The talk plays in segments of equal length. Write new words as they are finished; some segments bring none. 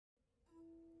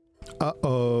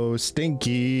Uh-oh,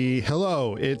 stinky.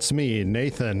 Hello, it's me,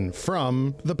 Nathan,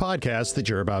 from the podcast that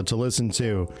you're about to listen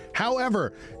to.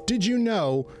 However, did you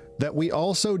know that we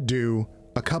also do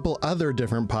a couple other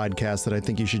different podcasts that I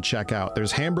think you should check out?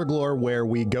 There's Hamburg Lore, where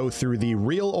we go through the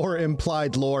real or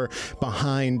implied lore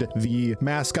behind the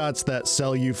mascots that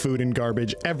sell you food and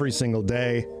garbage every single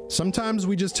day. Sometimes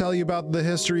we just tell you about the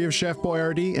history of Chef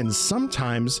Boyardee, and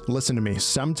sometimes, listen to me,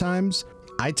 sometimes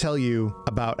I tell you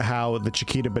about how the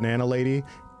Chiquita Banana Lady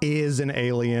is an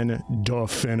alien,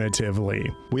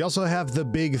 definitively. We also have The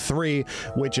Big Three,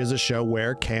 which is a show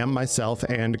where Cam, myself,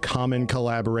 and common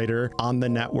collaborator on the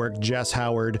network, Jess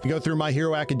Howard, we go through My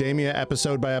Hero Academia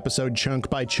episode by episode, chunk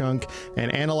by chunk,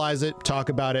 and analyze it, talk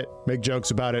about it, make jokes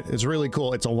about it. It's really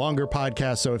cool. It's a longer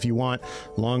podcast, so if you want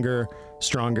longer,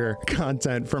 stronger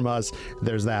content from us,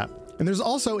 there's that. And there's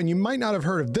also, and you might not have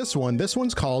heard of this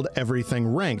one's called Everything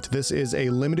Ranked. This is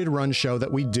a limited run show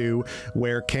that we do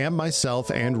where Cam, myself,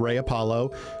 and Ray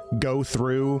Apollo go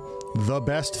through the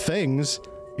best things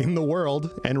in the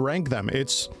world and rank them.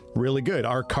 It's really good.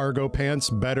 Are cargo pants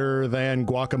better than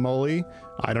guacamole?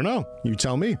 I don't know. You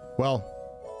tell me. Well,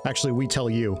 actually, we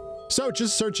tell you. So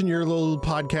just search in your little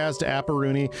podcast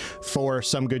apparoonie for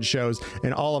Some Good Shows,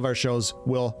 and all of our shows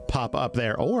will pop up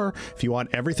there. Or if you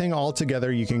want everything all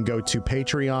together, you can go to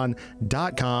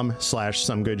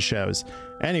patreon.com/somegoodshows.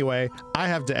 Anyway, I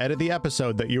have to edit the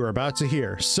episode that you are about to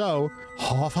hear, so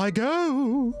off I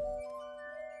go.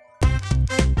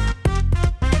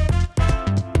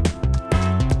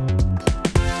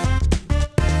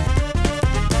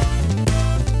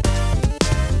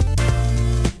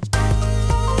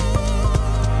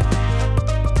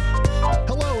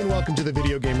 Welcome to the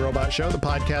Video Game Robot Show, the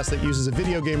podcast that uses a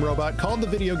video game robot called the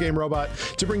Video Game Robot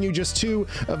to bring you just two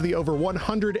of the over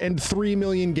 103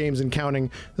 million games and counting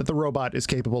that the robot is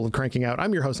capable of cranking out.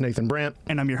 I'm your host, Nathan Brandt.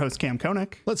 And I'm your host, Cam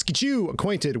Koenig. Let's get you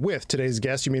acquainted with today's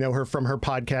guest. You may know her from her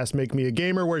podcast, Make Me a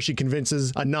Gamer, where she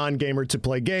convinces a non-gamer to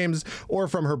play games, or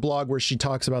from her blog where she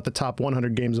talks about the top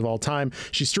 100 games of all time.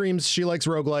 She streams, she likes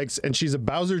roguelikes, and she's a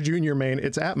Bowser Jr. main.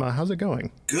 It's Atma. How's it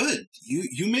going? Good.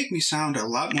 You make me sound a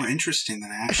lot more interesting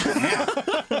than I actually am.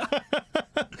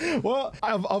 Well,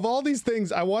 of all these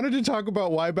things, I wanted to talk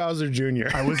about why Bowser Jr.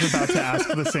 I was about to ask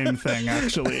the same thing,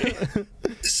 actually.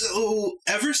 So,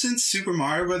 ever since Super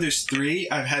Mario Brothers 3,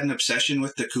 I've had an obsession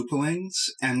with the Koopalings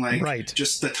and,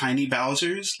 just the tiny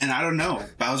Bowsers. And I don't know,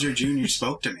 Bowser Jr.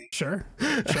 spoke to me. Sure.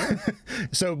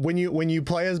 So when you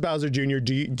play as Bowser Jr.,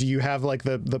 do you have like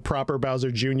the proper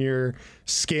Bowser Jr.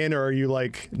 skin, or are you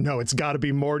like, no, it's got to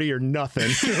be Morty or nothing,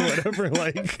 or whatever?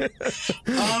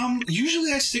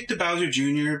 Usually I stick to Bowser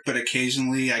Jr., but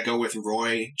occasionally I go with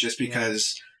Roy just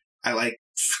because I like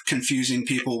confusing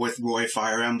people with Roy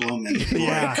Fire Emblem and Roy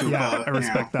Koopa. Yeah, I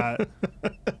respect that.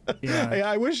 Yeah,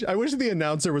 I wish the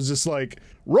announcer was just like,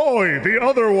 Roy, the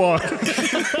other one.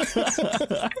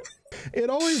 It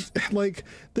always,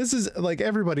 this is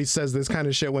everybody says this kind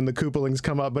of shit when the Koopalings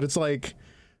come up, but it's like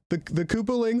the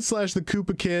Koopalings / the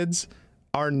Koopa kids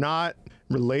are not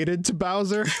related to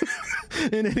Bowser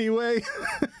in any way.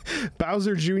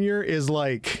 Bowser Jr. is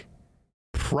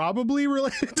probably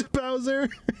related to Bowser.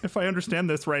 If I understand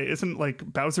this right, isn't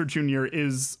Bowser Jr.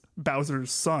 is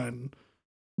Bowser's son,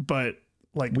 but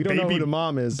we don't know who the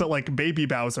mom is. But baby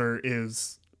Bowser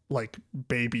is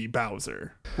baby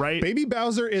Bowser, right? Baby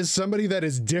Bowser is somebody that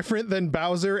is different than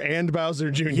Bowser and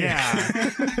Bowser Jr.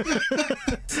 Yeah.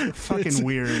 It's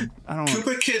weird. I don't know.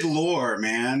 Koopa Kid lore,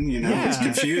 man. It's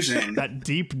confusing. That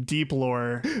deep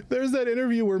lore. There's that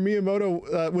interview where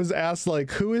Miyamoto was asked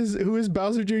who is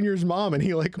Bowser Jr.'s mom, and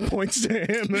he points to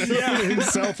him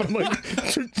himself. I'm like,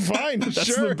 fine, That's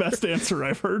sure. the best answer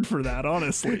I've heard for that,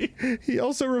 honestly. He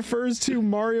also refers to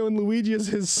Mario and Luigi as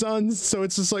his sons, so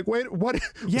it's just wait, what?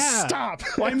 Yeah. Stop.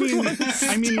 Well, I mean,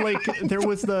 there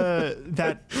was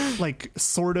that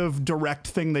sort of direct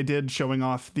thing they did showing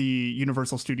off the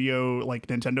Universal Studio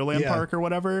Nintendo Land Park or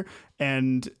whatever,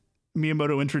 and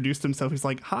Miyamoto introduced himself. He's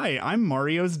like, "Hi, I'm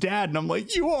Mario's dad," and I'm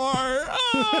like, "You are!"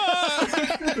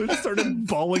 I just started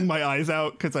bawling my eyes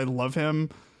out because I love him.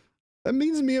 That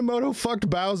means Miyamoto fucked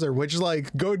Bowser, which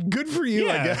good for you,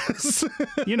 I guess.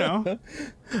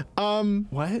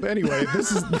 What? Anyway,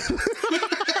 this is.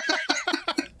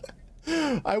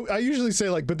 I usually say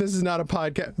but this is not a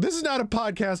podcast. This is not a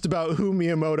podcast about who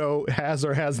Miyamoto has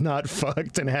or has not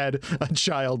fucked and had a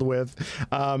child with.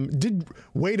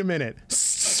 Wait a minute.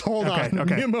 Hold on.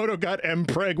 Miyamoto got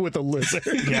Mpreg with a lizard.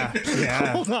 Yeah.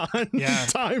 Hold on. Yeah.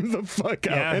 Time the fuck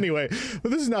out. Anyway,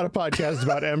 but this is not a podcast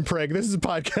about Mpreg. This is a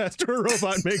podcast where a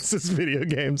robot makes us video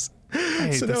games. I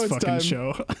hate so this now it's fucking time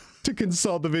show. to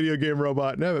consult the video game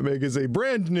robot and have it make us a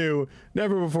brand new,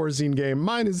 never before seen game.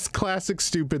 Mine is classic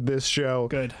stupid this show.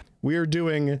 Good. We are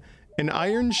doing an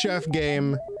Iron Chef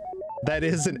game that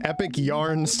is an epic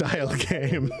yarn style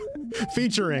game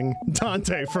featuring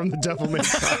Dante from the Devil May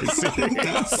Cry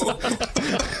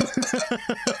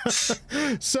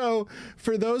series. So,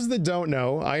 for those that don't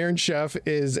know, Iron Chef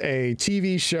is a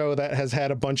TV show that has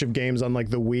had a bunch of games on like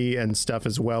the Wii and stuff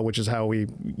as well, which is how we,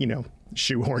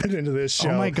 shoehorn it into this show.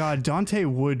 Oh my God, Dante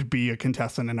would be a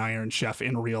contestant in Iron Chef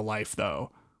in real life,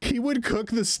 though. He would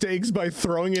cook the steaks by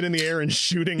throwing it in the air and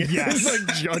shooting it. Yes.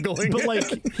 Like juggling. But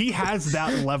like he has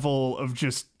that level of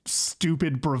just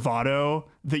stupid bravado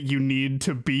that you need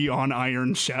to be on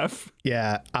Iron Chef.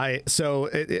 Yeah,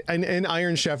 in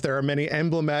Iron Chef there are many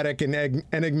emblematic and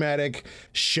enigmatic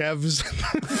chefs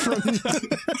from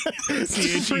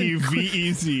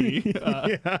CHEVEZ,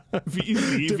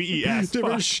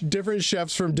 VES, different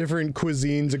chefs from different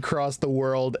cuisines across the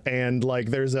world, and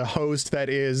like there's a host that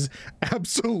is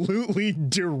absolutely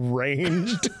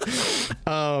deranged.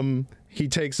 He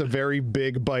takes a very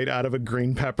big bite out of a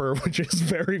green pepper, which is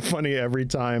very funny every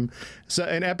time. So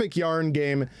an epic yarn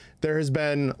game, there has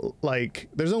been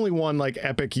there's only one like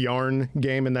epic yarn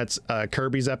game, and that's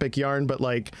Kirby's Epic Yarn. But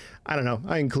like, I don't know,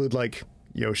 I include like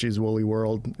Yoshi's Woolly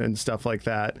World and stuff like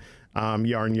that.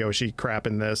 Yarn Yoshi crap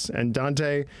in this. And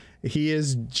Dante,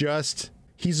 he's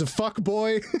a fuck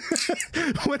boy.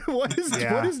 What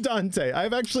is Dante?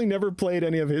 I've actually never played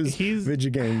any of his video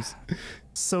games.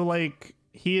 So like,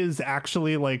 he is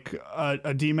actually like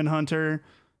a demon hunter,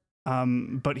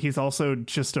 but he's also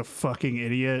just a fucking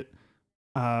idiot.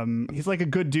 He's like a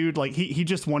good dude. Like he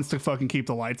just wants to fucking keep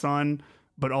the lights on,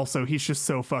 but also he's just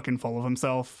so fucking full of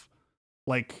himself.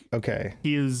 Like, okay,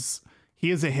 he is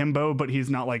a himbo, but he's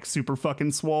not like super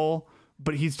fucking swole.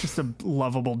 But he's just a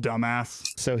lovable dumbass.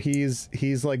 So he's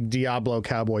like Diablo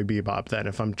Cowboy Bebop then,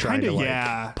 if I'm trying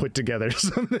to put together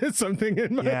something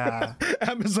in my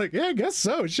I was like, yeah, I guess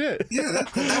so. Shit. Yeah,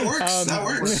 that works. That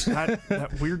works.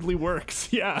 That weirdly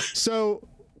works. Yeah. So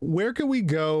where can we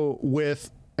go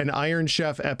with an Iron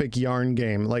Chef epic yarn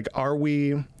game? Like,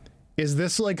 is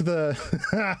this like the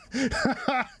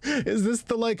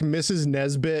like Mrs.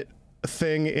 Nesbit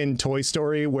thing in Toy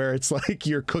Story where it's like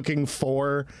you're cooking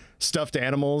for stuffed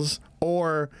animals,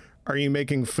 or are you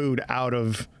making food out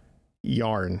of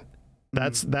yarn?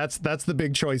 That's the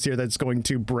big choice here that's going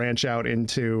to branch out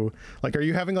into like, are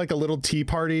you having like a little tea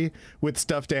party with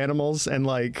stuffed animals and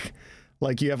like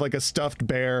you have like a stuffed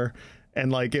bear and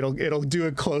like it'll do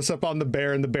a close up on the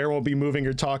bear and the bear won't be moving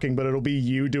or talking, but it'll be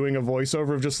you doing a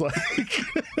voiceover of just like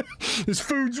this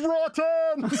food's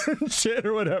rotten and shit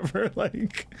or whatever.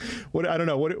 Like, what, I don't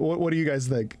know. What do you guys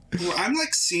think? Well, I'm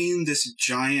like seeing this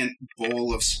giant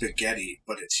bowl of spaghetti,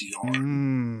 but it's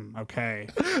yarn. Okay.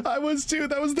 I was too.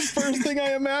 That was the first thing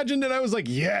I imagined, and I was like,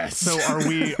 yes. So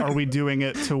are we doing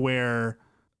it to where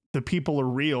the people are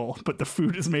real, but the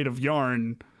food is made of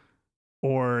yarn?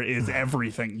 Or is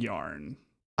everything yarn?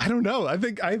 I don't know. I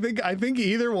think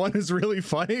either one is really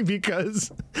funny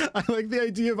because I like the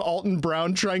idea of Alton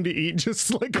Brown trying to eat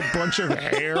just like a bunch of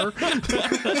hair.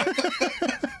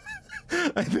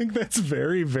 I think that's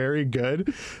very, very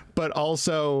good. But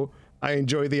also I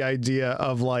enjoy the idea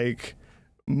of like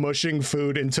mushing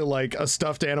food into like a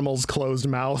stuffed animal's closed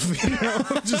mouth,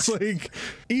 just like,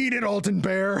 eat it, Alton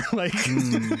Bear. Like,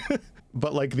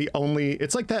 but like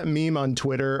it's like that meme on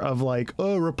Twitter of like,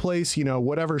 oh, replace,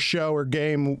 whatever show or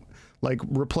game, like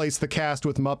replace the cast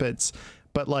with Muppets.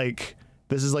 But like,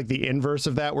 this is like the inverse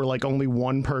of that, where like only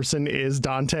one person is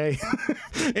Dante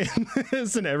in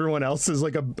this and everyone else is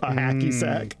like a hacky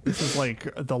sack. This is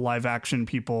like the live action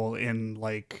people in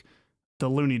like the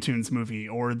Looney Tunes movie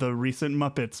or the recent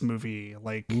Muppets movie.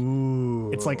 Like,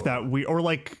 it's like that. Or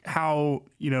like how,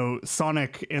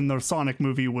 Sonic in the Sonic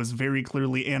movie was very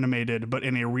clearly animated, but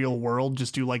in a real world,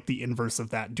 just do like the inverse of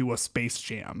that. Do a Space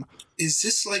Jam. Is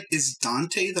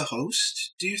Dante the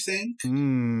host, do you think?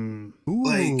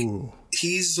 Like,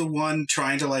 he's the one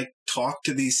trying to like talk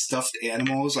to these stuffed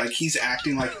animals. Like, he's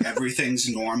acting like everything's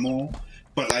normal,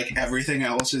 but like everything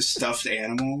else is stuffed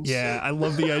animals. Yeah, I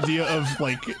love the idea of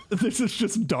like, this is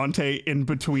just Dante in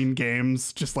between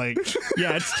games, just like,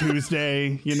 yeah, it's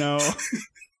Tuesday,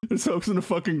 This folks in a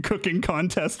fucking cooking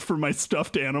contest for my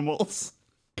stuffed animals.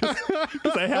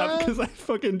 Because I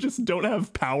fucking just don't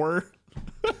have power.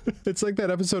 It's like that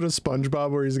episode of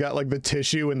SpongeBob where he's got like the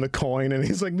tissue and the coin and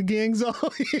he's like, the gang's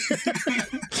all here.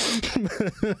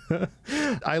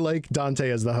 I like Dante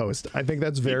as the host. I think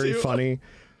that's very funny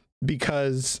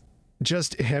because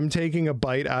just him taking a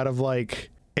bite out of like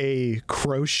a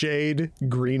crocheted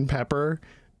green pepper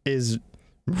is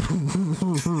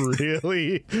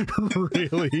really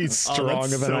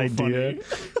strong of an idea.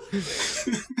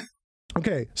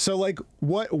 Okay, so like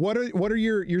what are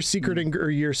your secret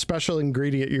or your special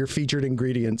ingredient, your featured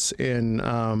ingredients in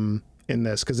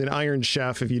this? Because in Iron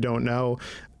Chef, if you don't know,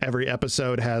 every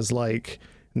episode has like,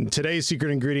 today's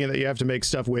secret ingredient that you have to make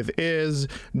stuff with is,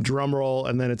 drum roll,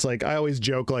 and then it's like, I always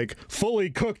joke like fully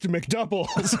cooked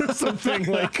McDoubles or something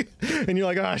like, and you're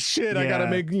like, oh shit, I gotta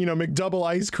make, McDouble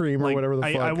ice cream or like, whatever the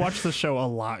fuck. I watched the show a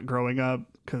lot growing up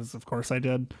because of course I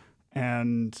did,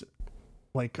 and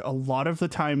like a lot of the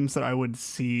times that I would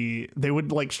see, they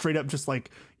would like straight up just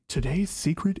like, today's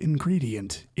secret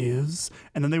ingredient is,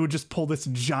 and then they would just pull this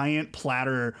giant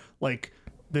platter, like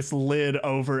this lid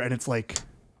over, and it's like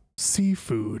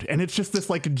seafood, and it's just this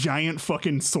like giant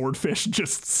fucking swordfish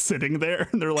just sitting there,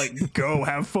 and they're like, go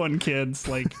have fun, kids.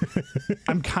 Like,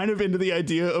 I'm kind of into the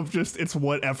idea of just, it's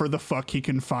whatever the fuck he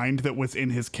can find that was in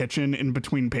his kitchen in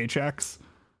between paychecks.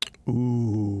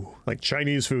 Ooh, like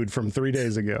Chinese food from 3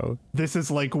 days ago. This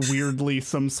is like weirdly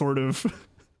some sort of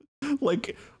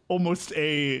like almost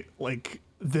a like,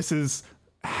 this is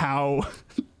how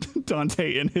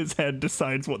Dante in his head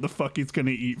decides what the fuck he's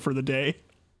gonna eat for the day.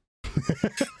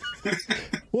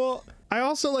 Well, I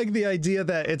also like the idea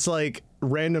that it's like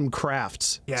random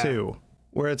crafts too,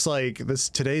 where it's like this,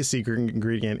 today's secret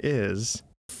ingredient is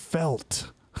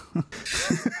felt.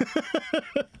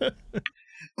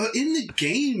 Well, in the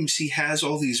games, he has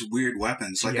all these weird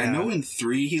weapons. Like, I know in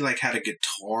 3, he, like, had a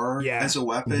guitar as a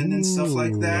weapon and stuff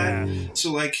like that. Yeah.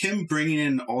 So, like, him bringing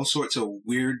in all sorts of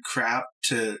weird crap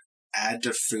to add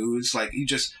to foods. Like, he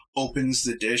just opens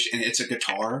the dish and it's a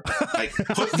guitar. Like,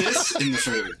 put this in the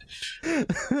food.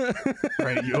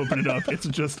 Right, you open it up, it's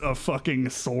just a fucking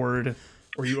sword.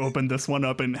 Or you open this one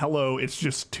up and hello, it's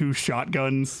just 2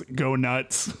 shotguns. Go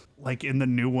nuts. Like in the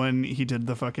new one, he did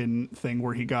the fucking thing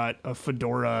where he got a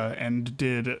fedora and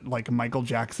did like Michael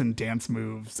Jackson dance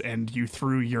moves, and you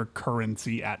threw your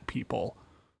currency at people.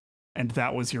 And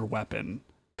that was your weapon.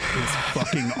 It was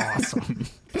fucking awesome.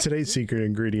 Today's secret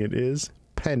ingredient is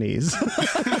pennies.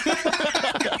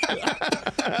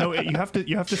 No, you have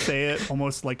to say it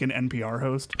almost like an NPR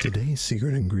host. Today's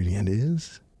secret ingredient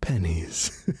is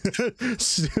pennies.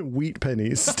 Wheat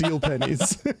pennies, steel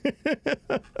pennies.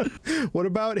 What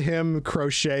about him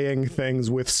crocheting things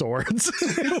with swords?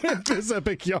 With this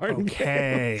epic yarn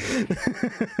game.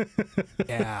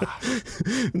 Yeah.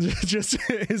 Just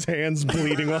his hands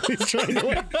bleeding while he's trying to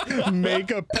like make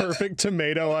a perfect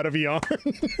tomato out of yarn.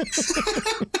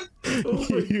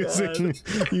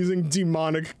 using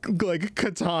demonic like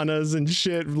katanas and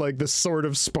shit, like the sword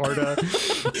of Sparta.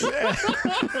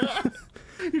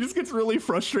 He just gets really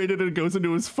frustrated and goes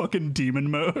into his fucking demon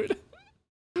mode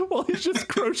while he's just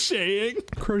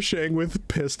crocheting with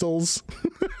pistols.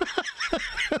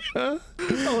 Oh,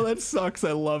 that sucks.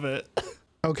 I love it.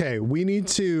 Okay, we need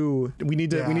to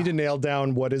nail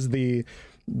down what is the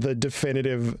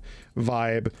definitive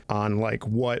vibe on like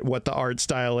what the art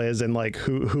style is and like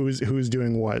who's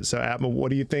doing what. So Atma, what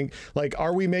do you think? Like,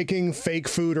 are we making fake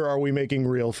food or are we making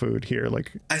real food here?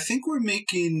 Like, I think we're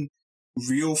making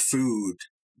real food,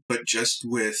 but just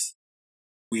with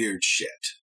weird shit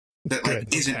that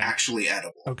like isn't actually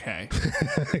edible. Okay.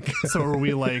 So are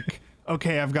we like,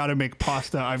 okay, I've got to make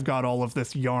pasta. I've got all of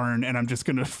this yarn and I'm just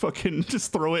going to fucking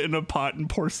just throw it in a pot and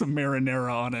pour some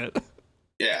marinara on it.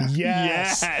 Yeah.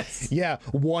 Yes. Yeah.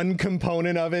 One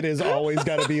component of it is always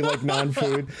got to be like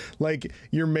non-food. Like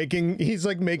he's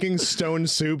like making stone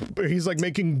soup. He's like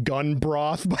making gun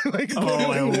broth by like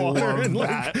boiling water and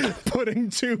like putting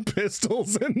 2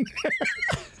 pistols in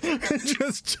there and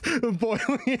just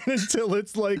boiling it until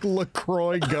it's like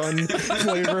LaCroix gun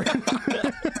flavor.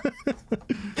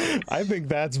 I think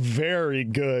that's very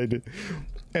good.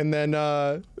 And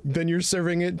then you're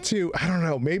serving it too. I don't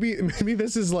know. Maybe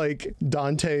this is like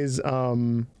Dante's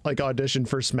like audition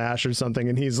for Smash or something,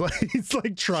 and he's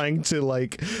like trying to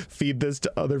like feed this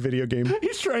to other video games.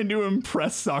 He's trying to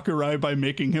impress Sakurai by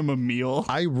making him a meal.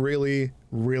 I really,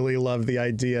 really love the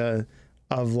idea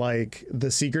of like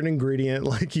the secret ingredient,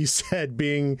 like you said,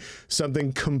 being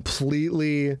something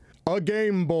completely a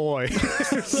Game Boy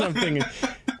or something.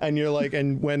 And you're like,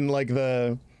 and when like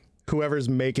whoever's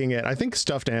making it, I think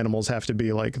stuffed animals have to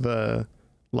be like the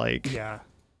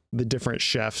different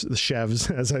chefs,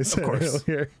 as I said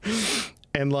earlier.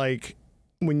 And like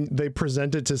when they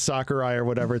present it to Sakurai or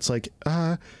whatever, it's like,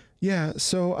 yeah,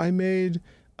 so I made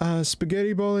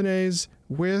spaghetti bolognese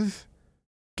with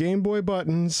Game Boy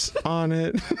buttons on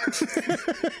it.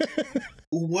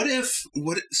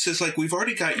 So it's like we've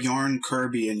already got Yarn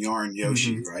Kirby and Yarn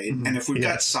Yoshi, right? And if we've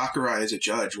got Sakurai as a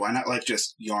judge, why not like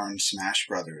just Yarn Smash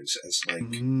Brothers as like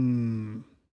the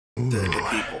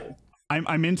people?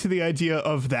 I'm into the idea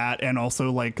of that, and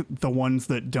also like the ones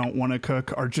that don't want to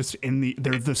cook are just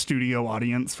they're the studio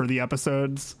audience for the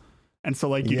episodes. And so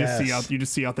like you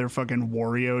just see out there fucking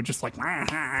Wario just like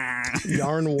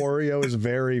Yarn Wario is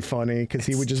very funny because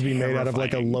he would just be made out of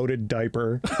like a loaded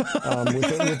diaper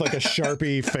with like a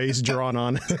Sharpie face drawn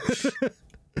on.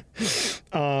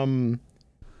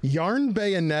 Yarn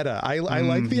Bayonetta. I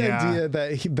like the idea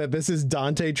that this is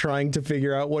Dante trying to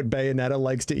figure out what Bayonetta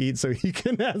likes to eat so he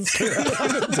can ask her out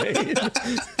on a date.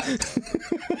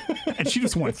 And she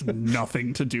just wants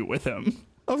nothing to do with him.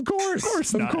 Of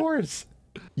course not. Of course.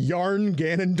 Yarn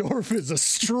Ganondorf is a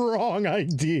strong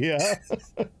idea.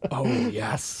 Oh,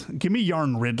 yes. Give me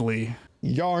Yarn Ridley.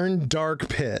 Yarn Dark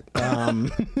Pit. I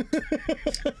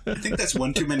think that's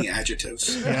one too many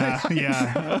adjectives. Yeah.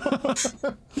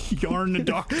 Yarn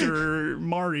Dr.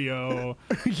 Mario.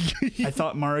 I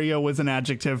thought Mario was an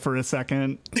adjective for a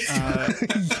second.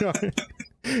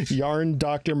 Yarn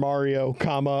Dr. Mario,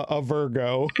 comma, a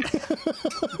Virgo.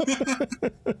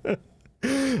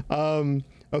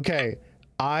 Okay.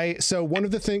 So one of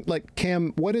the things, like,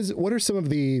 Cam, what are some of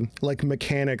the like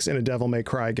mechanics in a Devil May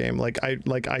Cry game?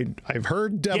 I've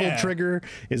heard Devil Trigger.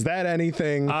 Is that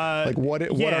anything? What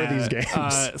are these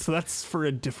games? So that's for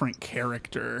a different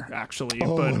character, actually.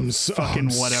 Oh, but I'm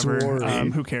whatever.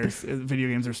 sorry. Who cares? Video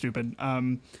games are stupid.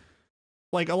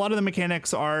 Like a lot of the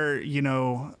mechanics are,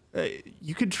 you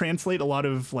could translate a lot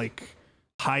of like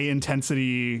high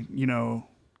intensity,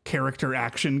 character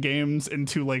action games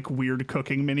into like weird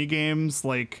cooking mini games.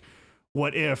 Like,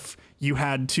 what if you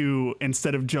had to,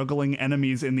 instead of juggling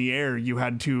enemies in the air, you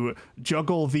had to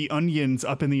juggle the onions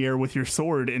up in the air with your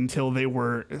sword until they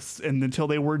were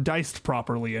diced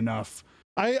properly enough.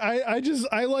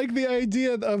 I like the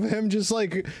idea of him just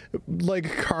like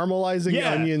caramelizing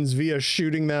onions via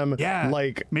shooting them. Yeah,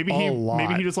 like maybe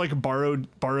he just like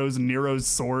borrows Nero's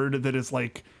sword that is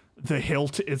like, the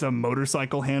hilt is a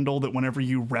motorcycle handle that whenever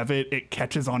you rev it, it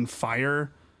catches on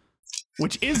fire,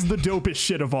 which is the dopest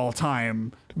shit of all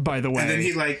time, by the way. And then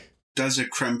he like does a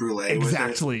creme brulee.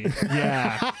 Exactly. With it.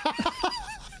 Yeah.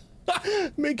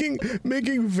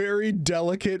 making very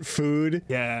delicate food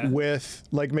with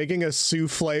like making a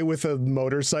souffle with a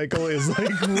motorcycle is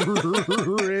like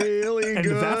really and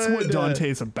good. That's what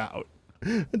Dante's about.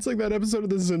 It's like that episode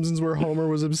of The Simpsons where Homer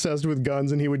was obsessed with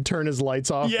guns and he would turn his lights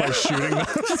off by shooting them.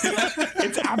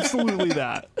 It's absolutely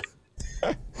that.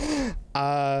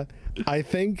 I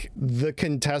think the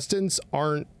contestants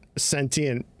aren't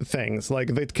sentient things.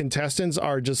 Like the contestants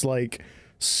are just like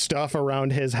stuff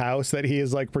around his house that he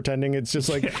is like pretending it's just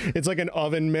like it's like an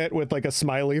oven mitt with like a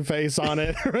smiley face on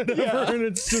it or whatever, and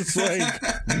it's just like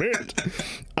mitt.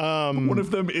 One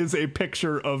of them is a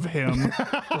picture of him,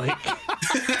 like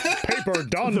paper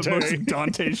Dante, the most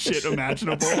Dante shit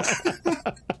imaginable.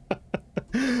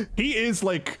 He is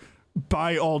like,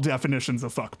 by all definitions, a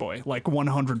fuckboy, like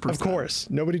 100%. Of course,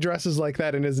 nobody dresses like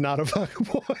that and is not a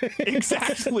fuckboy.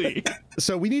 Exactly.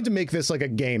 So we need to make this like a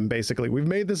game. Basically, we've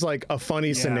made this like a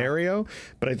funny scenario,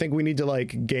 but I think we need to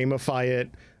like gamify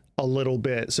it a little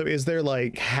bit. So is there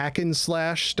like hack and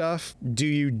slash stuff? Do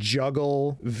you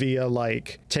juggle via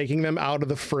like taking them out of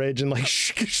the fridge and like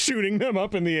shooting them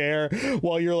up in the air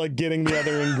while you're like getting the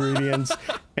other ingredients,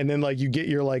 and then like you get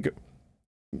your like,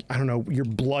 I don't know, your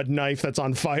blood knife that's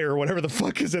on fire or whatever the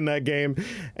fuck is in that game,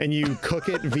 and you cook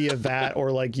it via that,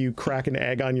 or like you crack an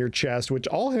egg on your chest, which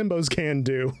all himbos can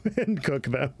do, and cook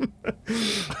them.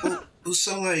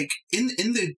 So like in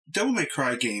the Devil May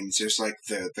Cry games, there's like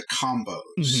the combos.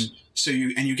 Mm-hmm. So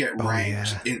you get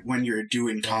ranked when you're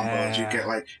doing combos. You get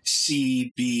like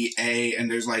C, B, A, and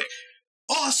the's like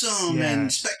awesome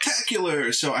and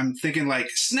spectacular. So I'm thinking like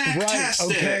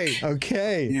snacktastic. Right.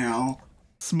 Okay.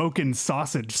 Smoking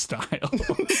sausage style.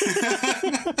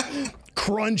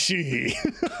 Crunchy.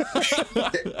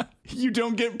 You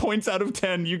don't get points out of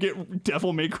 10. You get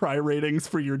Devil May Cry ratings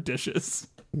for your dishes.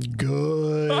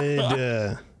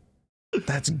 Good.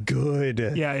 That's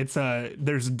good. Yeah, it's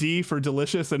there's D for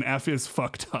delicious and F is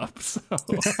fucked up. So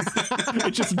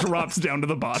it just drops down to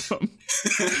the bottom.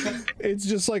 It's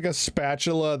just like a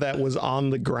spatula that was on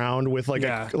the ground with like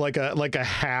a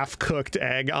half cooked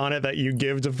egg on it that you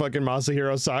give to fucking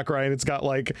Masahiro Sakurai, and it's got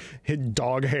like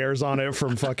dog hairs on it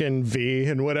from fucking V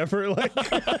and whatever. Like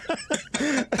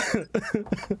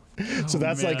So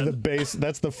that's like the base.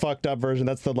 That's the fucked up version.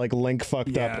 That's the like Link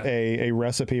fucked up a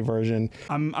recipe version.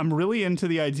 I'm really into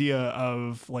the idea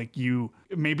of like you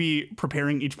maybe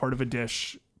preparing each part of a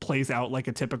dish plays out like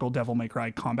a typical Devil May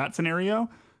Cry combat scenario.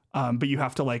 But you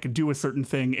have to like do a certain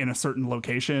thing in a certain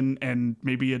location, and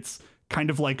maybe it's kind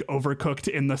of like overcooked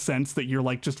in the sense that you're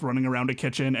like just running around a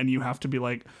kitchen and you have to be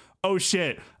like, oh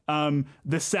shit,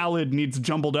 the salad needs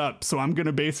jumbled up, so I'm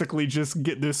gonna basically just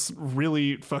get this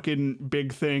really fucking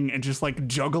big thing and just like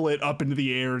juggle it up into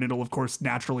the air, and it'll of course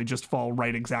naturally just fall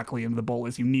right exactly into the bowl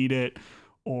as you need it.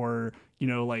 Or, you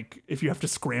know, like if you have to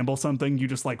scramble something, you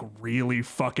just like really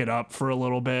fuck it up for a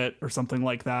little bit or something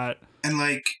like that. And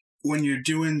like when you're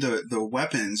doing the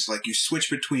weapons, like you switch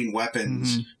between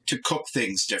weapons to cook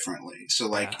things differently. So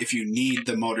like if you need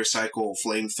the motorcycle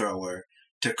flamethrower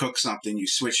to cook something, you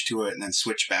switch to it and then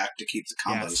switch back to keep the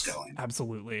combos going.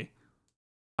 Absolutely.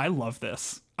 I love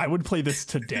this. I would play this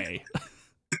today.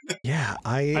 Yeah,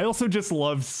 I also just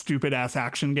love stupid ass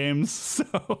action games.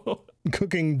 So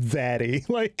Cooking Daddy,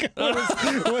 like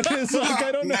what is like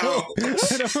I don't know.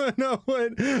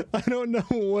 I don't know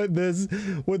what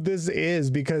this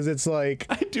is, because it's like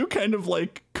I do kind of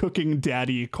like Cooking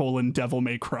Daddy : Devil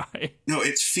May Cry. No,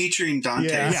 it's featuring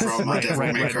Dante from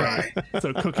Devil May Cry.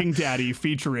 So Cooking Daddy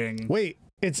featuring. Wait.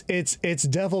 It's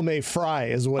Devil May Fry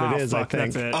is what it is, fuck, I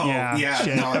think. That's it. Oh, yeah.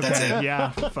 Shit. No, that's it. Yeah,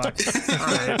 fuck. All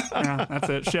right. Yeah, that's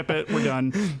it. Ship it. We're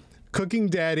done. Cooking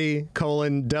Daddy :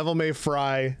 Devil May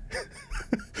Fry,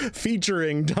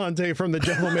 featuring Dante from the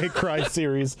Devil May Cry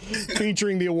series,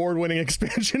 featuring the award-winning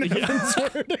expansion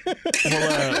Heavensward.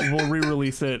 We'll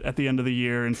re-release it at the end of the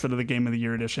year instead of the Game of the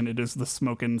Year edition. It is the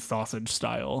Smokin' Sausage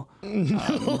style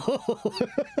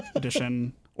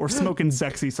edition, or Smokin'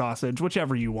 Sexy Sausage,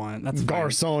 whichever you want. That's fine.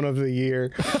 Garçon of the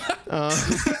Year.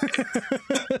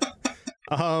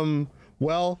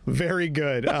 Well, very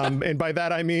good. And by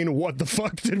that, I mean, what the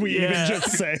fuck did we even just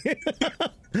say?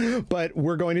 But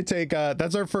we're going to take,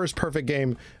 that's our first perfect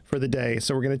game for the day.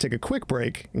 So we're going to take a quick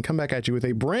break and come back at you with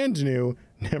a brand new,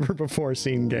 never before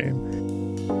seen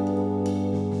game.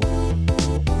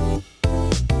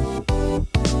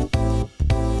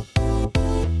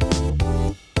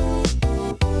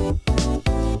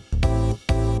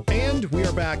 We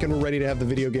are back and we're ready to have the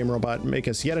video game robot make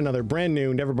us yet another brand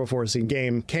new, never before seen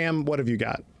game. Cam, what have you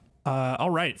got? All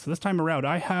right, so this time around,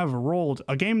 I have rolled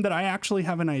a game that I actually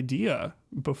have an idea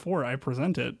before I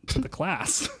present it to the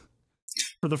class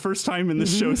for the first time in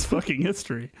this show's fucking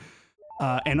history.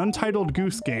 An Untitled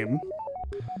Goose Game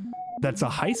that's a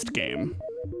heist game,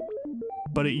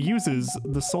 but it uses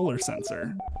the solar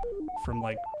sensor from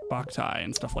like Boktai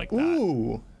and stuff like that.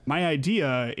 Ooh. My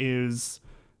idea is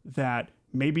that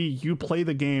maybe you play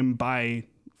the game by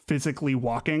physically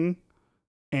walking,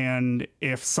 and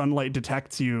if sunlight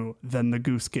detects you, then the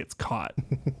goose gets caught.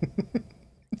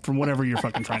 From whatever you're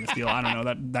fucking trying to steal. I don't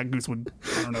know. That goose would,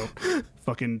 I don't know,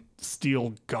 fucking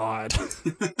steal God.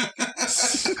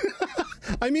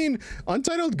 I mean,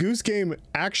 Untitled Goose Game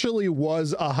actually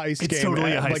was a heist game. It's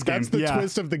totally a heist like, game. That's the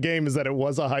twist of the game, is that it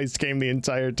was a heist game the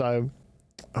entire time.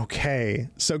 Okay,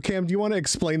 so Cam, do you want to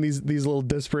explain these little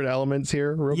disparate elements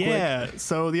here real quick? Yeah,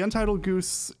 so the Untitled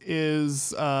Goose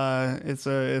is it's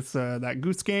that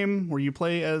goose game where you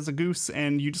play as a goose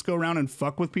and you just go around and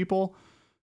fuck with people,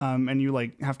 and you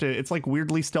like have to. It's like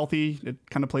weirdly stealthy. It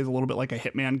kind of plays a little bit like a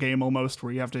Hitman game almost,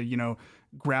 where you have to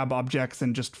grab objects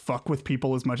and just fuck with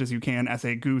people as much as you can as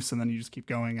a goose, and then you just keep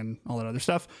going and all that other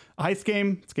stuff. A heist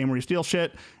game, it's a game where you steal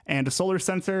shit, and a solar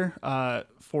sensor.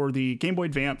 For the Game Boy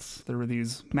Advance, there were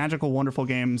these magical, wonderful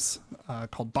games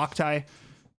called Boktai,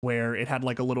 where it had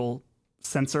like a little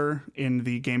sensor in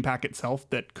the game pack itself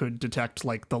that could detect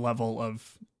like the level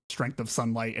of strength of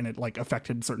sunlight, and it like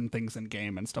affected certain things in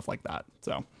game and stuff like that.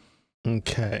 So,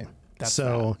 okay,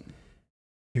 so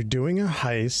you're doing a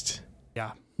heist.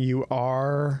 Yeah. You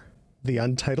are the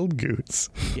Untitled Goose.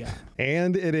 Yeah.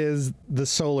 And it is the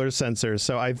solar sensor.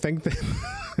 So I think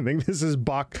this is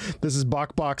Bok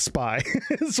Spy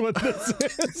is what this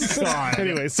is. God.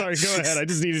 Anyway, sorry, go ahead. I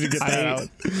just needed to get that out.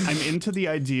 I'm into the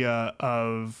idea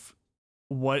of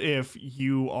what if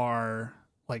you are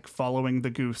like following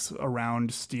the goose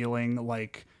around stealing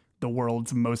like the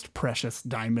world's most precious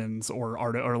diamonds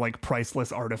or like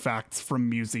priceless artifacts from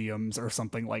museums or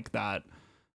something like that.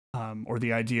 Or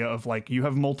the idea of like you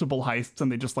have multiple heists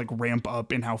and they just like ramp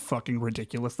up in how fucking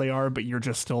ridiculous they are, but you're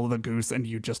just still the goose and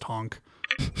you just honk.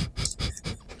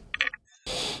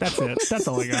 That's it. That's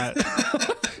all I got.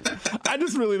 I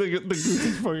just really think the goose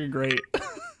is fucking great.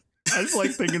 I just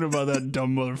like thinking about that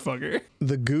dumb motherfucker.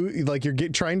 The goose, like you're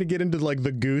trying to get into like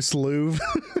the goose Louvre.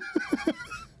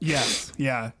 Yes.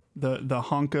 Yeah. The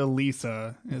Honka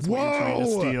Lisa is what you're trying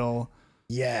to steal.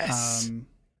 Yes.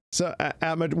 So,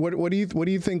 Ahmed, what do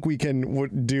you think we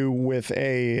can do with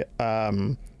a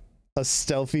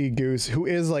stealthy goose who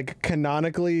is like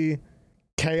canonically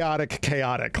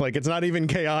chaotic? Like, it's not even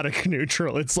chaotic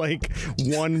neutral. It's like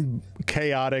one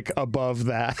chaotic above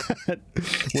that.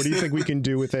 What do you think we can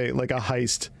do with a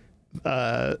heist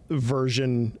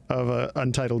version of a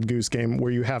Untitled Goose Game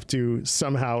where you have to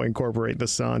somehow incorporate the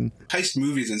sun? Heist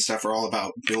movies and stuff are all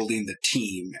about building the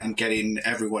team and getting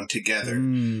everyone together.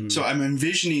 So I'm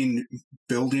envisioning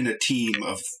building a team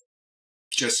of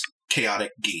just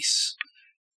chaotic geese.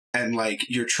 And like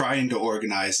you're trying to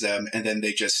organize them, and then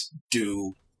they just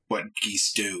do what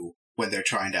geese do when they're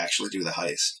trying to actually do the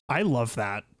heist. I love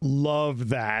that.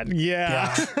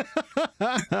 Yeah.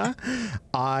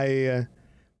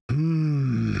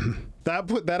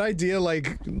 That idea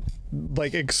like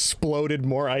exploded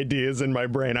more ideas in my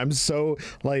brain. I'm so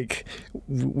like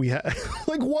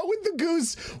like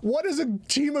what does a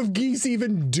team of geese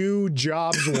even do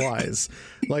jobs wise?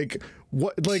 Like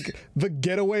what, like the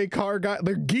getaway car guy,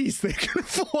 they're geese, they can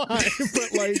fly,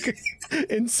 but like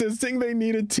insisting they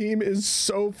need a team is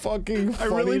so fucking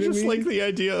funny. I really to just me. like the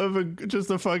idea of a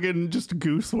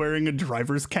goose wearing a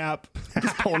driver's cap,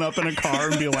 just pulling up in a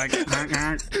car and be like, yeah, but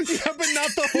not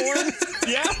the horn.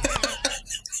 Yeah.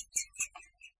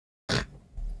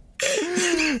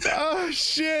 Oh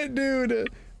shit, dude.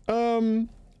 I'm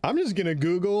just gonna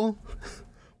Google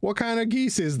what kind of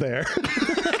geese is there.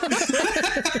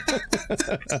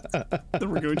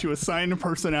 We're going to assign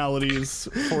personalities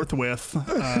forthwith.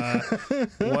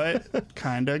 What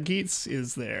kind of geese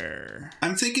is there?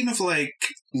 I'm thinking of like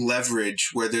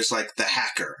Leverage, where there's like the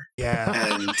hacker.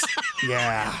 Yeah. And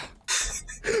Yeah.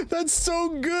 That's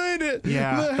so good.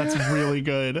 Yeah, that's really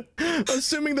good.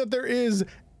 Assuming that there is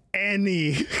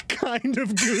any kind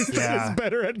of goose that is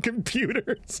better at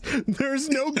computers. There's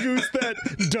no goose that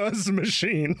does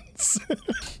machines.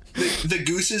 the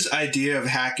goose's idea of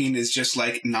hacking is just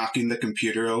like knocking the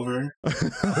computer over.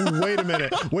 Wait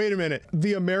a minute.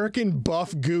 The American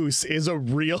buff goose is a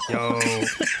real... Yo,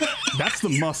 that's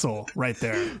the muscle right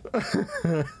there.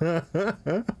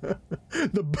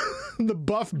 The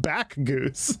buff back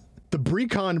goose. The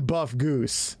Brecon buff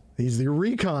goose. He's the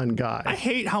recon guy. I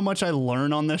hate how much I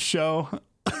learn on this show.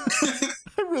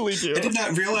 I really do. I did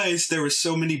not realize there were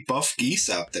so many buff geese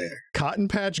out there. Cotton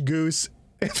Patch Goose.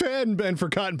 If it hadn't been for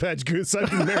Cotton Patch Goose,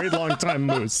 I'd be married long time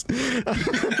moose.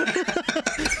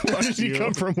 Where did he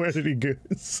come from? Where did he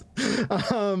goose?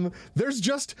 There's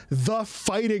just the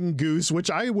fighting goose, which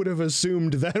I would have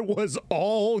assumed that was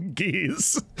all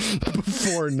geese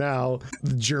before now.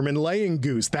 The German laying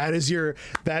goose. That is your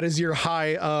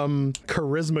high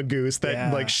charisma goose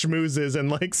that like schmoozes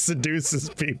and like seduces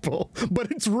people,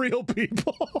 but it's real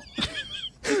people.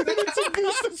 And it's a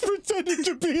goose that's pretending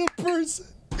to be a person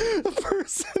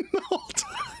the whole time.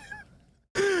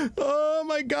 Oh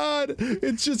my god,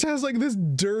 it just has like this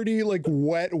dirty like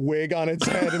wet wig on its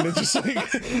head, and it just like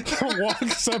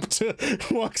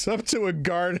walks up to a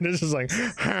guard, and it's just like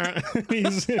and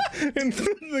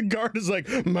the guard is like,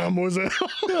 mademoiselle.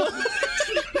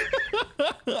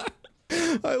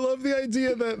 I love the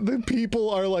idea that the people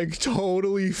are like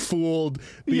totally fooled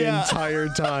the entire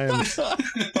time.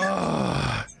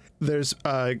 There's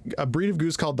a breed of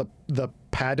goose called the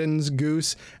Paddens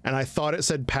goose, and I thought it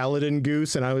said paladin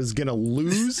goose, and I was gonna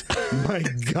lose my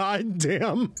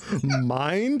goddamn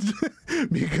mind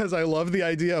because I love the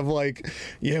idea of like,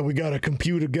 yeah, we got a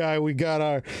computer guy, we got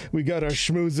our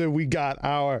schmoozer, we got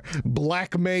our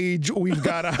black mage, we've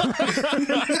got our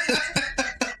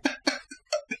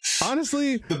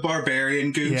honestly, the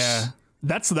barbarian goose. Yeah.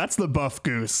 That's the buff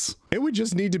goose. It would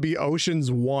just need to be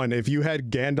Ocean's 1 if you had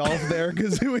Gandalf there,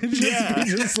 because it would just be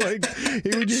just like,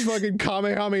 he would just fucking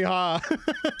Kamehameha.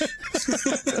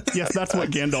 Yes, that's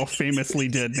what Gandalf famously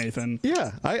did, Nathan.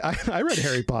 Yeah, I read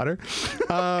Harry Potter.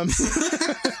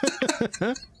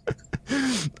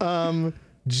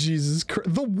 Jesus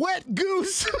Christ. The wet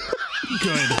goose!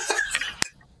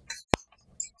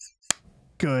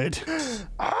 Good.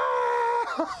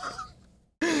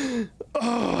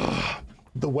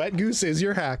 The wet goose is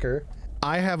your hacker.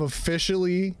 I have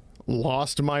officially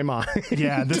lost my mind.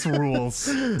 Yeah, this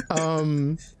rules.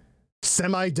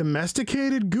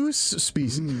 Semi-domesticated goose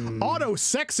species.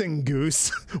 Auto-sexing goose.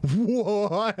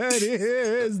 What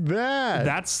is that?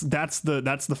 That's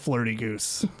the flirty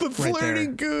goose. The flirty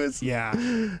goose. Yeah.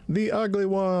 The ugly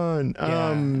one.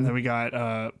 Yeah. And then we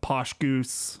got posh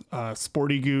goose,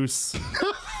 sporty goose.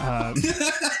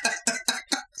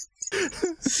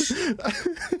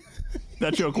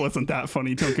 That joke wasn't that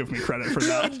funny. Don't give me credit for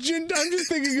that. I'm just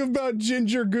thinking about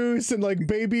Ginger Goose and like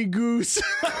Baby Goose.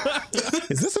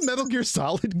 Is this a Metal Gear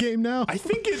Solid game now? I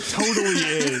think it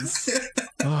totally is.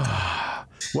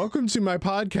 Welcome to my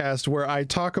podcast where I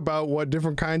talk about what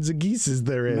different kinds of geeses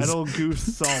there is. Metal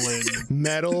Goose Solid.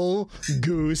 Metal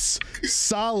Goose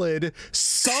Solid,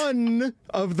 son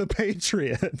of the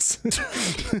Patriots.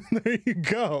 There you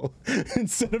go.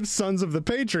 Instead of Sons of the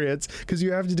Patriots, because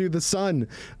you have to do the sun.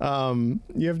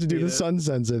 You have to do the sun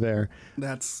sensor there.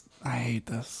 I hate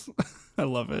this. I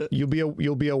love it. You'll be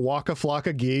a Waka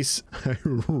Flocka geese. I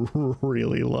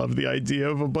really love the idea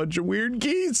of a bunch of weird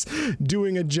geese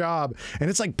doing a job, and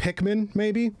it's like Pikmin,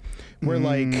 maybe, where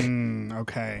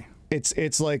okay,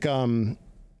 it's like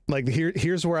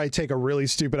here's where I take a really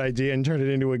stupid idea and turn it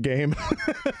into a game.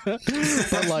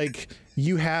 But like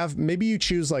maybe you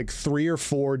choose like 3 or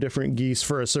 4 different geese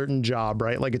for a certain job,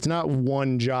 right? Like it's not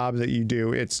one job that you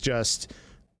do, it's just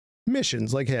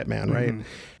missions like Hitman, right?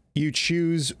 You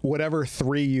choose whatever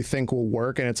 3 you think will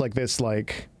work, and it's like this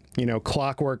like, you know,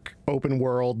 clockwork open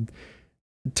world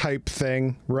type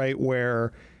thing, right,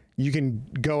 where you can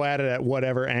go at it at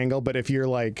whatever angle. But if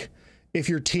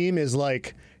your team is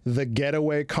like the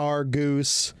getaway car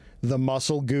goose, the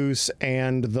muscle goose,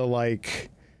 and the like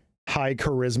high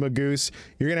charisma goose,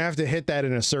 you're gonna have to hit that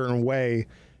in a certain way,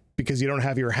 because you don't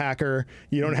have your hacker,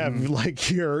 you don't have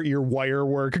like your wire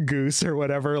work goose or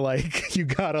whatever. Like you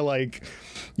gotta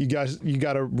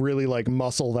really like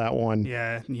muscle that one.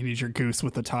 Yeah, you need your goose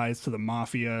with the ties to the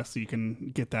mafia, so you can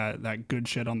get that good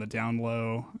shit on the down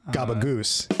low. Gaba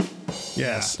goose.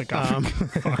 Yes. Yeah,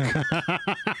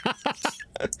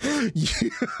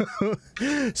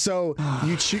 So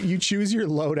you choose your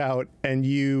loadout and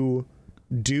you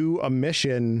do a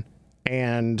mission,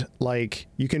 and like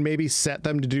you can maybe set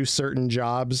them to do certain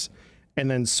jobs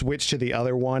and then switch to the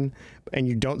other one, and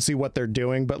you don't see what they're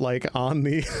doing, but like on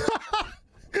the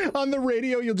on the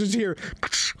radio you'll just hear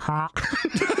and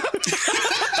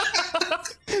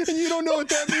you don't know what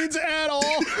that means at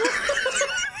all.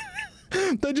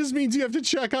 That just means you have to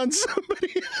check on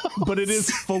somebody else. But it is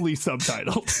fully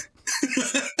subtitled.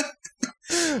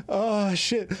 Oh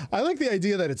shit, I like the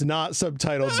idea that it's not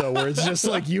subtitled though, where it's just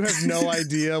like you have no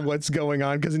idea what's going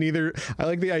on, because I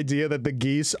like the idea that the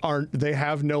geese they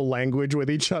have no language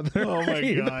with each other. Oh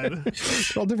my god.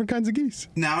 They're all different kinds of geese.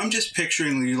 Now I'm just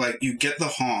picturing you get the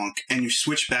honk and you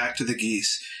switch back to the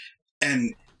geese,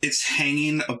 and it's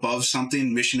hanging above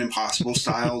something Mission Impossible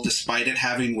style, despite it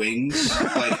having wings.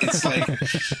 Like it's like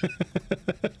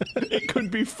it could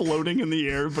be floating in the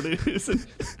air, but it isn't.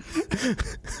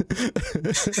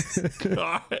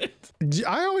 God.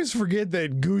 I always forget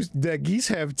that geese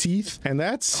have teeth, and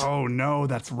that's oh no,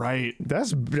 that's right.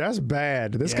 That's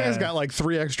bad. This guy's got like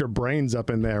 3 extra brains up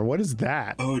in there. What is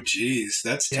that? Oh geez,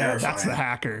 that's terrifying. That's the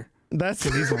hacker.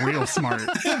 He's real smart.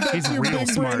 He's real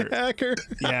smart. Hacker.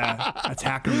 Yeah, that's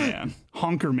Hacker Man.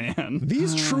 Honker Man.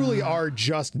 These truly are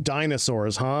just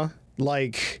dinosaurs, huh?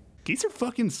 Like, geese are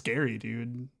fucking scary,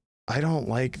 dude. I don't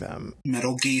like them.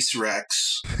 Metal Geese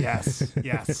Rex. Yes.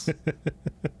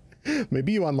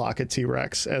 Maybe you unlock a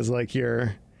T-Rex as like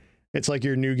it's like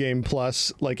your new game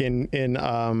plus, like in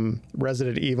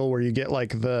Resident Evil, where you get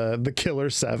like the Killer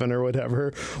 7 or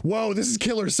whatever. Whoa, this is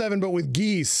Killer 7 but with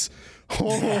geese.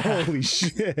 Holy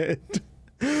shit.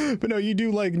 But no, you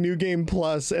do like new game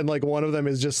plus, and like one of them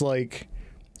is just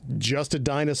a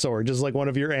dinosaur, just like one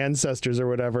of your ancestors or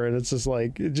whatever, and it's just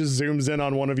like it just zooms in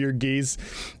on one of your geese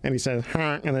and he says,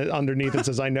 huh, and then underneath it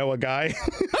says, I know a guy.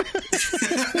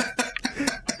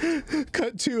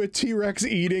 Cut to a T-Rex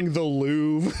eating the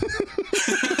Louvre.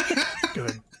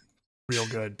 Good. Real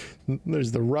good.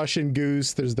 There's the Russian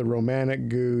goose, there's the romantic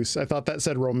goose. I thought that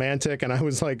said romantic, and I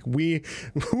was like, too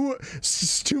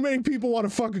many people want to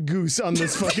fuck a goose on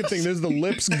this fucking thing. There's the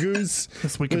lips goose.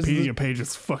 This Wikipedia page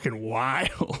is fucking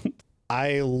wild.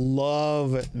 I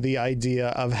love the idea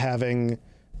of having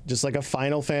just like a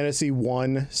Final Fantasy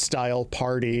 1 style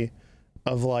party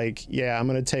of like, yeah, I'm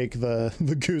gonna take the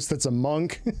goose that's a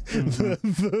monk. There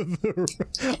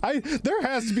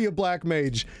has to be a black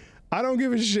mage. I don't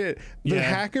give a shit. The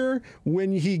hacker,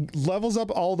 when he levels up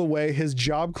all the way, his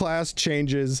job class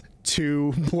changes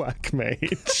to black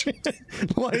mage.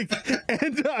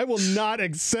 And I will not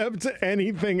accept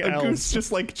anything else. A goose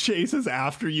just like chases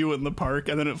after you in the park,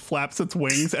 and then it flaps its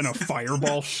wings and a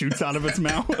fireball shoots out of its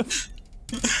mouth.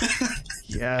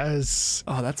 Yes.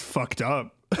 Oh, that's fucked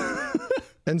up.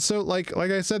 And so like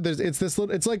I said,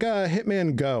 it's like a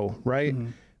Hitman Go, right? Mm-hmm.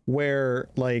 Where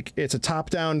like it's a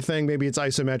top-down thing, maybe it's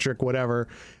isometric, whatever,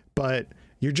 but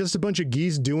You're just a bunch of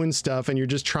geese doing stuff, and you're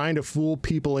just trying to fool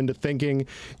people into thinking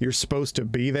you're supposed to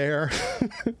be there.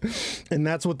 And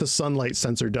that's what the sunlight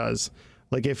sensor does.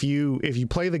 Like if you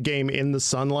play the game in the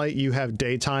sunlight, you have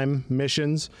daytime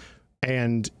missions,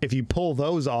 and if you pull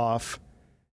those off,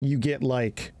 you get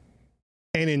like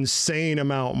an insane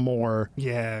amount more.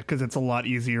 Yeah, because it's a lot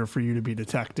easier for you to be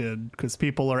detected because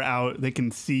people are out, they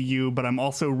can see you, but I'm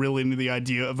also really into the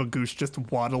idea of a goose just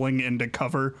waddling into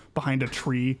cover behind a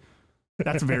tree.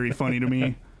 That's very funny to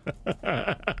me.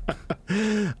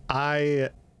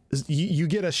 You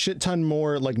get a shit ton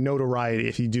more like notoriety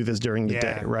if you do this during the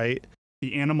day, right?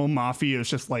 The animal mafia is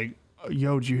just like,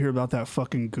 yo, did you hear about that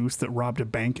fucking goose that robbed a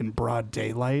bank in broad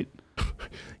daylight?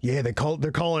 Yeah, they're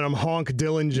calling him Honk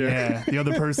Dillinger. Yeah, the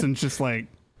other person's just like,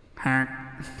 honk.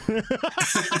 Behind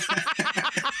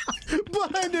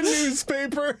a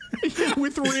newspaper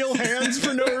with real hands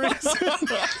for no reason.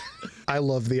 I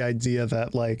love the idea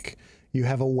that like you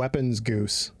have a weapons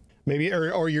goose. Maybe,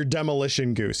 or your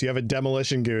demolition goose. You have a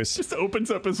demolition goose. Just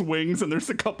opens up his wings and there's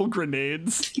a couple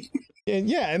grenades. And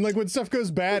yeah, and like when stuff goes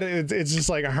bad, it's just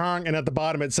like a honk, and at the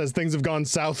bottom it says things have gone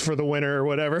south for the winter or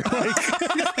whatever.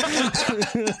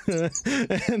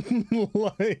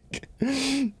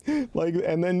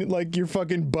 And then like your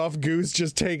fucking buff goose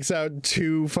just takes out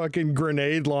 2 fucking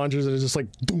grenade launchers and it's just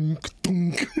like dunk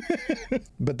dunk.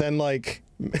 But then like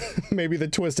maybe the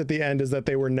twist at the end is that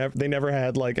they never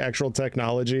had like actual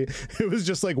technology. It was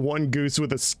just like one goose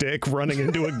with a stick running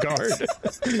into a guard.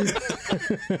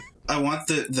 I want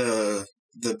the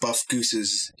buff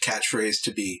goose's catchphrase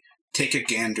to be "Take a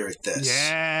gander at this."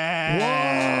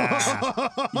 Yeah.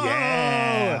 Whoa.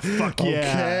 Yeah. Fuck yeah.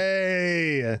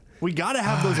 Okay. We gotta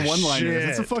have those one-liners. Shit.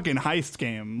 It's a fucking heist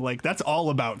game. Like that's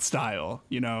all about style,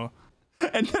 you know.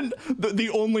 And then the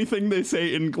only thing they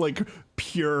say in like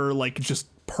pure like just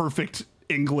perfect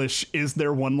English is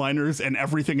their one-liners, and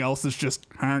everything else is just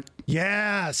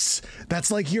Yes,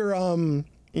 that's like your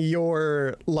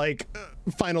like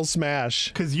final smash.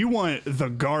 because you want the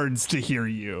guards to hear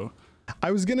you.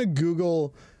 I was gonna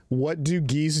Google what do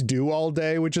geese do all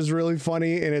day, which is really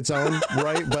funny in its own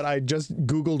right, but I just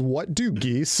Googled what do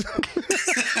geese.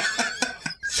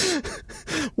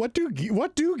 What do geese?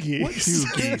 What do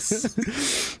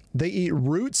geese? They eat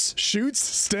roots, shoots,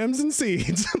 stems, and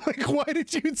seeds. Like, why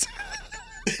did you?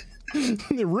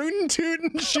 They're rootin',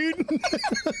 tootin', shootin'.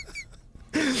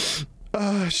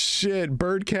 Oh shit!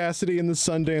 Bird Cassidy and the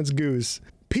Sundance Goose.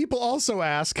 People also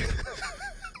ask,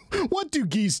 what do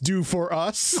geese do for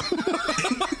us?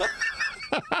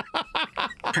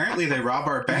 Apparently, they rob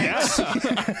our banks.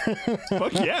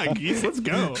 Fuck yeah, geese, let's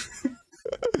go.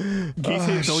 Geese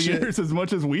hate billionaires as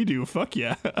much as we do. Fuck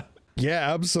yeah.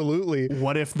 Yeah, absolutely.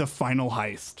 What if the final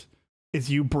heist is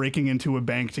you breaking into a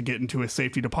bank to get into a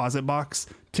safety deposit box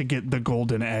to get the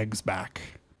golden eggs back?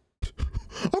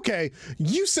 Okay,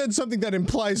 you said something that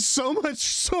implies so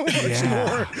much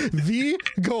more. The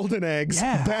golden eggs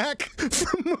back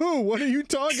from who? What are you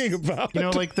talking about? You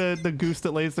know, like the goose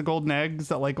that lays the golden eggs,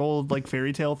 that like old like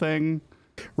fairy tale thing.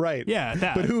 Right. Yeah,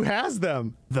 that. But who has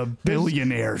them? The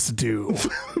billionaires do.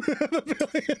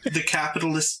 The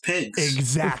capitalist pigs.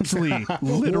 Exactly.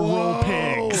 Literal Whoa.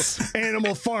 pigs.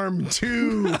 Animal Farm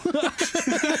 2.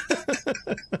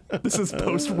 This is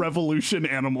post-revolution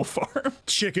Animal Farm.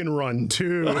 Chicken Run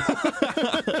 2.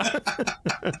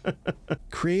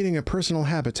 Creating a personal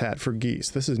habitat for geese.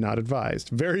 This is not advised.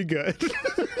 Very good.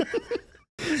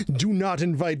 Do not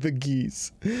invite the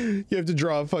geese. You have to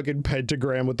draw a fucking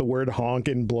pentagram with the word honk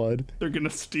in blood. They're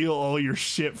gonna steal all your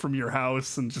shit from your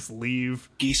house and just leave.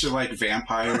 Geese are like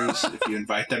vampires. If you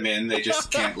invite them in, they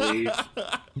just can't leave.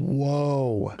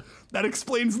 Whoa. That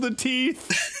explains the teeth.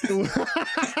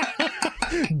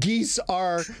 Geese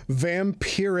are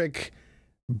vampiric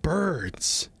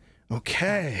birds.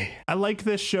 Okay. I like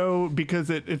this show because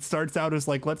it starts out as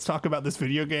like, let's talk about this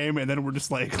video game, and then we're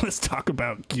just like, let's talk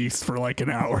about geese for like an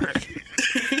hour.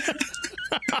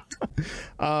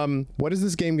 What is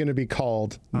this game going to be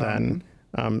called then?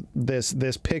 This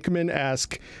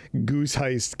Pikmin-esque goose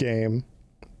heist game.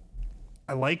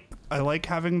 I like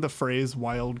having the phrase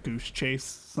 "wild goose chase"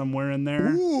 somewhere in there.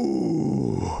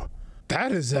 Ooh,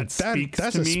 that's a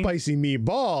spicy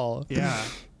meatball. Yeah.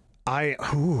 I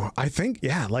think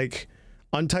like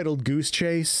Untitled Goose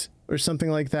Chase or something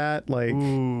like that. Like,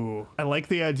 ooh, I like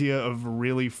the idea of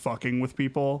really fucking with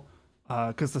people,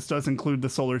 because this does include the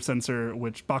solar sensor,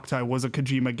 which Boktai was a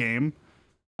Kojima game,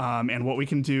 and what we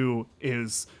can do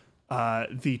is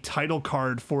the title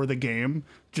card for the game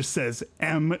just says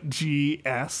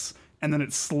MGS, and then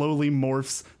it slowly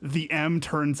morphs. The M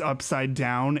turns upside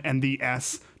down, and the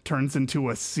S turns into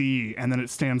a C, and then it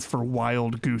stands for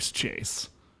Wild Goose Chase.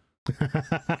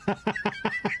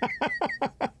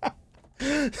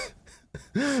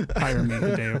 Hire me,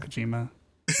 Hideo Kojima.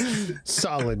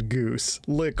 Solid goose,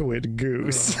 liquid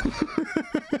goose,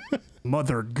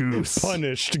 Mother Goose,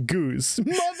 punished goose,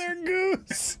 Mother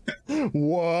Goose.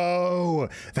 Whoa,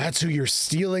 that's who you're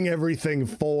stealing everything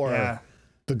for. Yeah.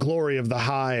 The glory of the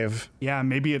hive. Yeah,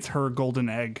 maybe it's her golden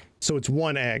egg. So it's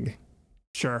one egg.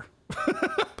 Sure.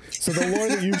 So the lore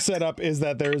that you've set up is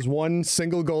that there's one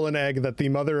single golden egg that the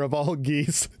mother of all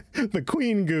geese, the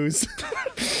queen goose,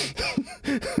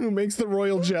 who makes the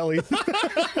royal jelly.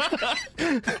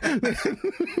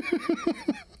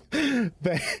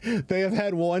 They have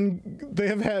had one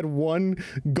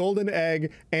golden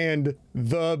egg, and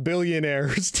the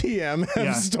billionaires TM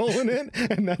have stolen it,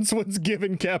 and that's what's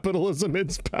given capitalism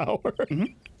its power.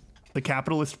 Mm-hmm. The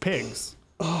capitalist pigs.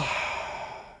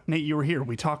 Nate, you were here.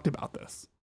 We talked about this.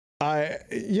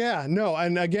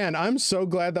 And again, I'm so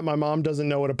glad that my mom doesn't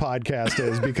know what a podcast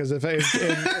is, because if oh,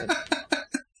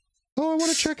 I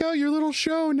want to check out your little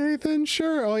show, Nathan.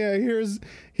 Sure. Oh yeah,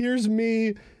 here's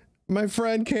me, my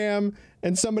friend Cam,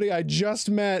 and somebody I just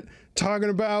met talking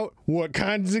about what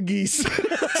kinds of geese.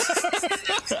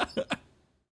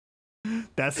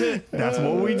 That's it. That's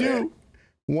what we do.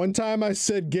 One time I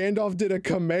said Gandalf did a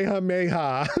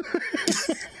Kamehameha.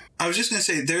 I was just going to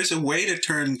say, there's a way to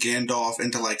turn Gandalf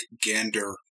into like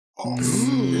Gander off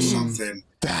or something.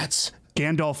 That's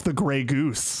Gandalf the Grey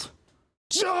Goose.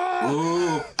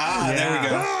 Ooh, there we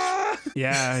go.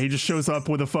 Yeah, he just shows up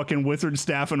with a fucking wizard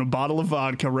staff and a bottle of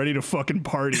vodka ready to fucking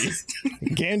party.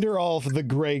 Gandalf the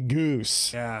Grey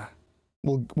Goose. Yeah.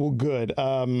 Well, good.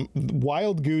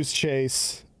 Wild Goose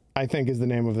Chase, I think, is the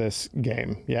name of this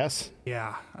game. Yes?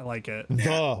 Yeah, I like it.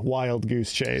 The Wild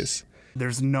Goose Chase.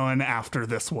 There's none after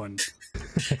this one.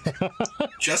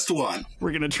 Just one.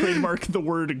 We're going to trademark the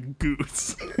word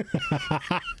goose.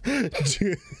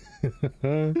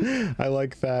 I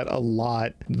like that a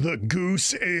lot. The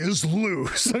goose is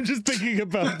loose. I'm just thinking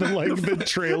about the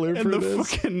trailer for this.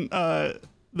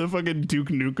 The fucking Duke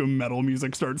Nukem metal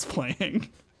music starts playing.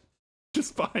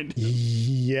 Just behind him.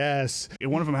 Yes.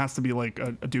 One of them has to be like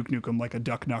a Duke Nukem, like a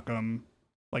Duck Nukem,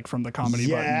 like from the comedy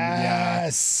button.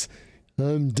 Yes. Yeah.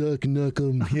 I'm Duck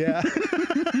Nukem. Yeah.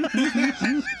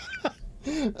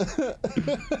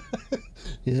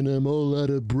 And I'm all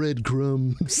out of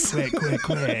breadcrumbs. Quick.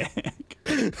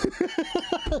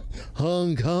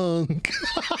 Honk, honk.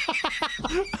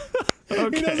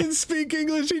 Okay. He doesn't speak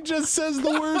English. He just says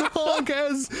the word honk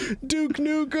as Duke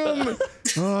Nukem.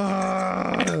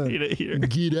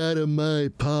 Get out of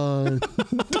my pond.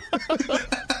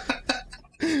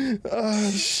 Oh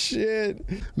shit.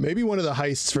 Maybe one of the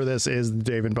heists for this is the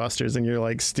Dave and Buster's, and you're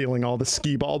like stealing all the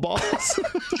skee ball balls.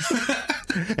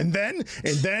 and then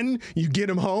you get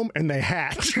them home and they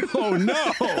hatch. Oh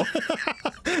no.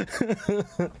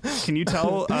 Can you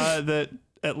tell that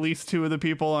at least two of the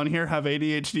people on here have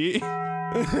ADHD?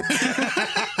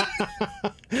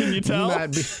 Can you tell?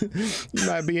 You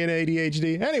might be in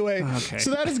ADHD. Anyway, okay.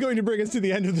 So that is going to bring us to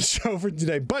the end of the show for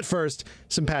today. But first,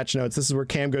 some patch notes. This is where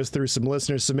Cam goes through some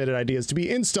listeners submitted ideas to be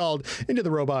installed into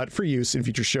the robot for use in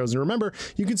future shows. And remember,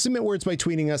 you can submit words by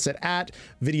tweeting us at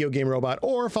 @VideoGameRobot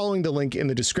or following the link in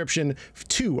the description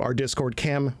to our Discord.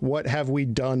 Cam, what have we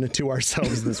done to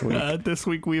ourselves this week? This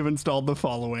week we've installed the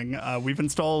following. We've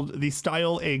installed the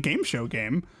Style A Game Show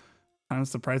game. I'm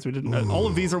surprised we didn't. All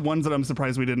of these are ones that I'm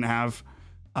surprised we didn't have.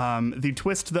 The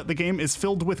twist that the game is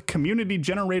filled with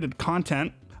community-generated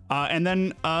content, and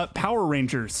then Power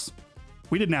Rangers.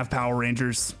 We didn't have Power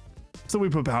Rangers, so we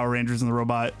put Power Rangers in the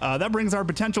robot. That brings our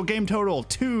potential game total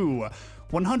to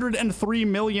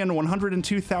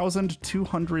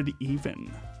 103,102,200 even.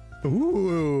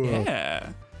 Ooh.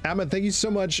 Yeah. Ahmed, thank you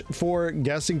so much for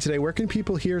guesting today. Where can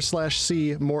people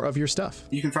hear/see more of your stuff?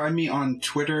 You can find me on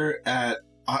Twitter at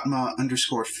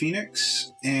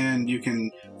Atma_Phoenix, and you can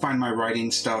find my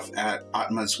writing stuff at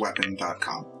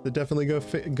atmasweapon.com. So definitely go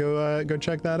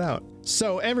check that out.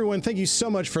 So everyone, thank you so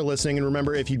much for listening. And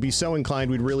remember, if you'd be so inclined,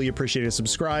 we'd really appreciate a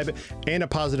subscribe and a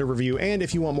positive review. And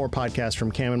if you want more podcasts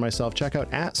from Cam and myself, check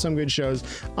out Some Good Shows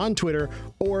on Twitter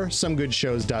or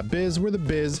somegoodshows.biz, where the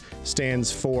biz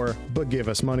stands for but give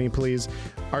us money, please.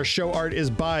 Our show art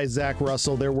is by Zach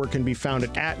Russell. Their work can be found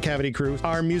at Cavity Crew.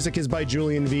 Our music is by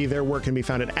Julian V. Their work can be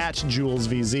found at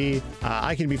JulesVZ.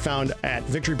 I can be found at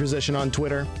Victory Position on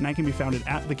Twitter. And I can be found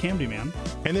at The Camdy Man.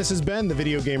 And this has been the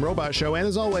Video Game Robot Show. And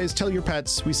as always, tell your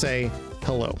pets we say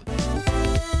hello.